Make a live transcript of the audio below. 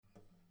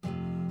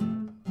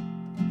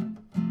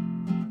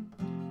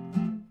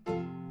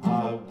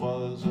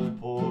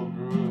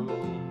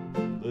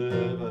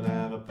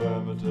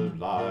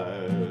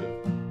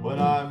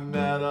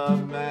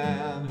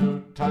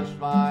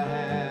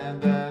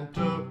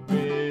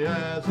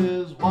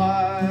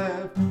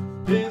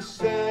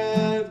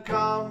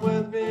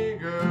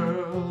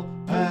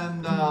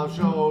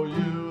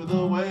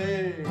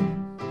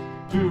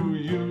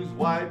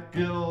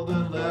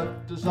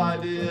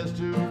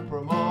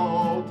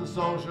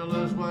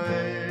socialist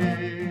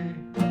way.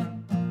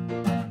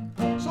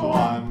 So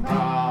I'm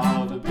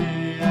proud to be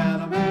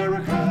an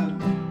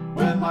American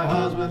when my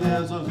husband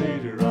is a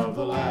leader of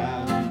the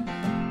land.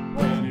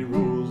 When he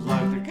rules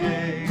like the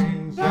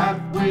kings that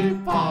we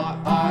fought,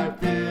 I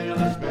feel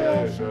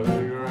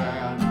especially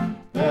grand.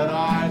 Then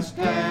I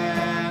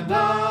stand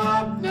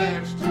up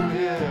next to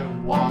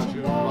him,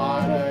 watching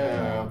light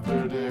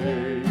after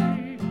day.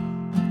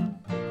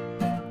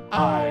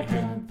 I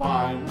can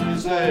finally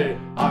say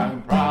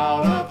I'm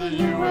proud of the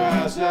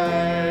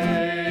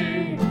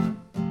USA.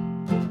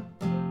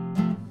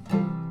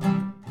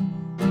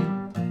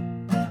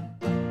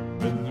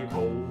 In the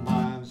coal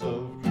mines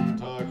of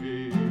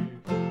Kentucky,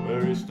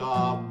 where he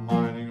stopped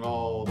mining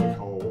all the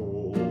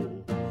coal,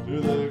 to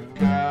the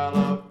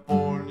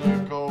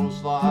California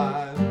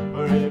coastline,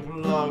 where he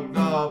plugged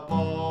up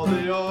all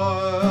the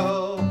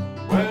oil.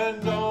 When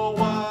no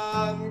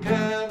one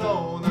can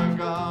own a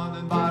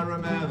gun,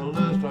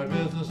 environmentalists drive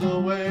business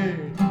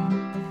away.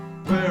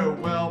 Where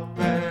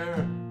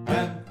welfare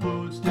and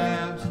food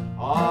stamps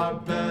are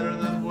better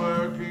than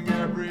working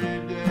every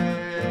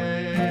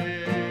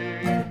day.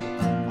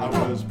 I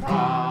was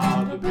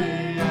proud to be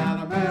an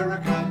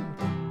American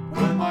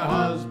when my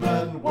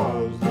husband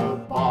was the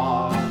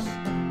boss.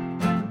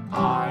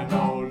 I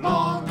no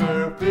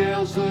longer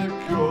feel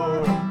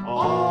secure,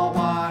 all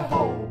my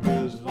hope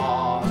is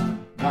lost.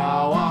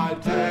 Now I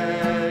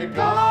take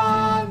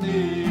a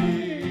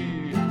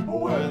knee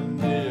when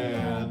the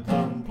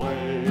anthem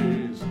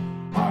plays.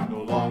 I'm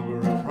no longer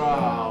a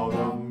proud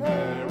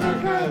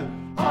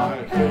American,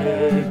 I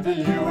hate the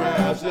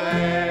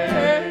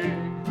USA.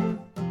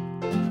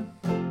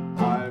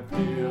 I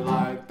feel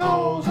like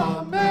those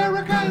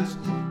Americans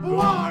who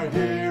are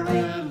here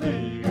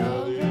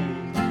illegally,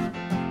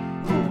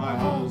 who my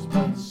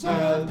husband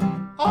said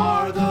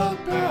are the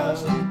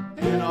best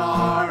in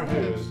our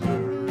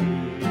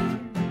history.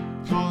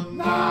 So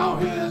now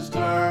his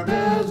term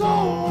is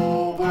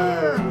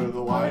over,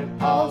 the White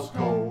House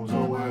goes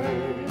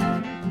away.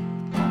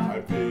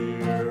 I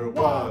fear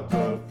what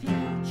the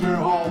future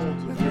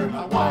holds if you're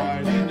not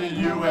white in the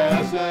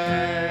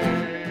USA.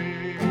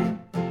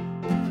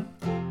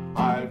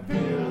 I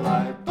feel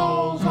like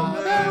those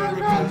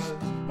Americans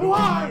who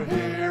are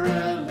here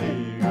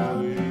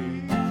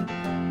illegally,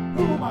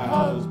 who my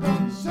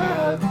husband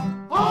said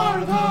are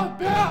the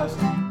best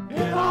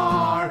in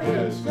our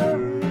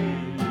history.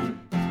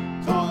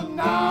 So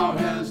now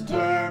his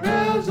term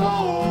is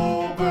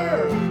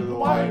over, the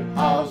White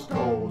House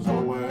goes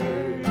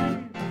away.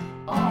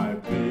 I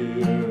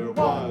fear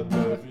what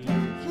the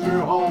future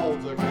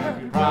holds, I can't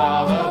be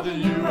proud of the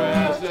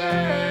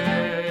USA.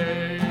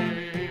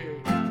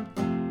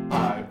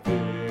 I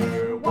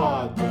fear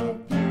what the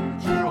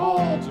future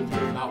holds if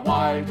you're not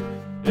white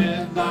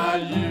in the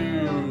USA.